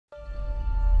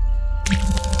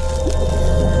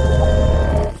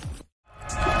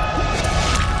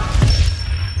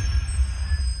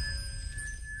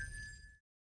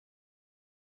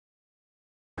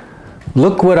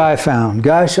Look what I found.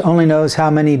 Gosh only knows how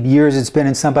many years it's been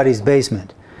in somebody's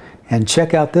basement. And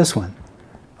check out this one.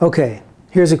 Okay,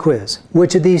 here's a quiz.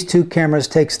 Which of these two cameras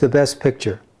takes the best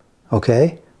picture?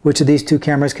 Okay, which of these two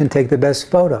cameras can take the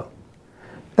best photo?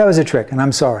 That was a trick, and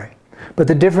I'm sorry. But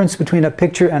the difference between a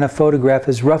picture and a photograph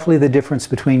is roughly the difference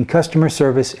between customer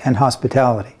service and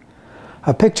hospitality.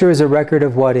 A picture is a record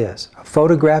of what is. A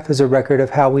photograph is a record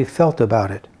of how we felt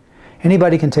about it.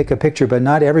 Anybody can take a picture, but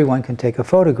not everyone can take a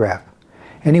photograph.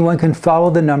 Anyone can follow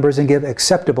the numbers and give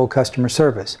acceptable customer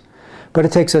service. But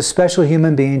it takes a special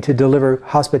human being to deliver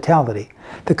hospitality,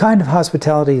 the kind of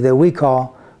hospitality that we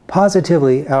call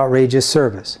positively outrageous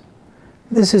service.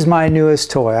 This is my newest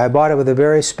toy. I bought it with a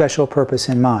very special purpose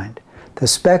in mind. The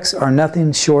specs are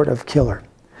nothing short of killer.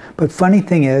 But funny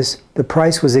thing is, the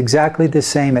price was exactly the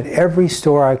same at every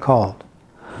store I called.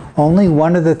 Only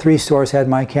one of the 3 stores had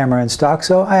my camera in stock,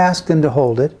 so I asked them to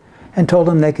hold it and told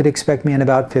them they could expect me in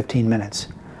about 15 minutes.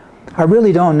 I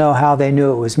really don't know how they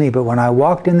knew it was me, but when I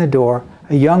walked in the door,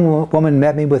 a young woman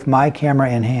met me with my camera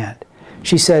in hand.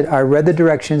 She said, "I read the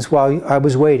directions while I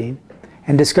was waiting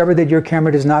and discovered that your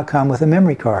camera does not come with a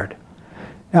memory card."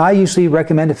 Now, I usually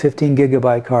recommend a 15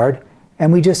 gigabyte card,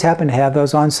 and we just happen to have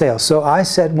those on sale, so I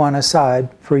set one aside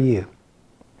for you.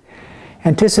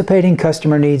 Anticipating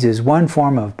customer needs is one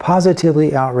form of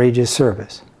positively outrageous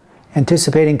service.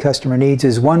 Anticipating customer needs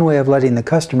is one way of letting the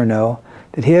customer know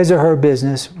that his or her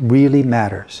business really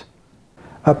matters.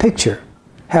 A picture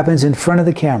happens in front of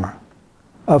the camera.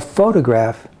 A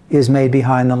photograph is made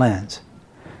behind the lens.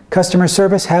 Customer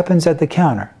service happens at the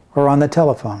counter or on the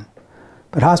telephone.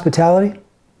 But hospitality,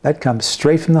 that comes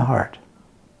straight from the heart.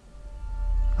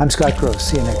 I'm Scott Gross.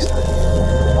 See you next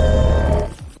time.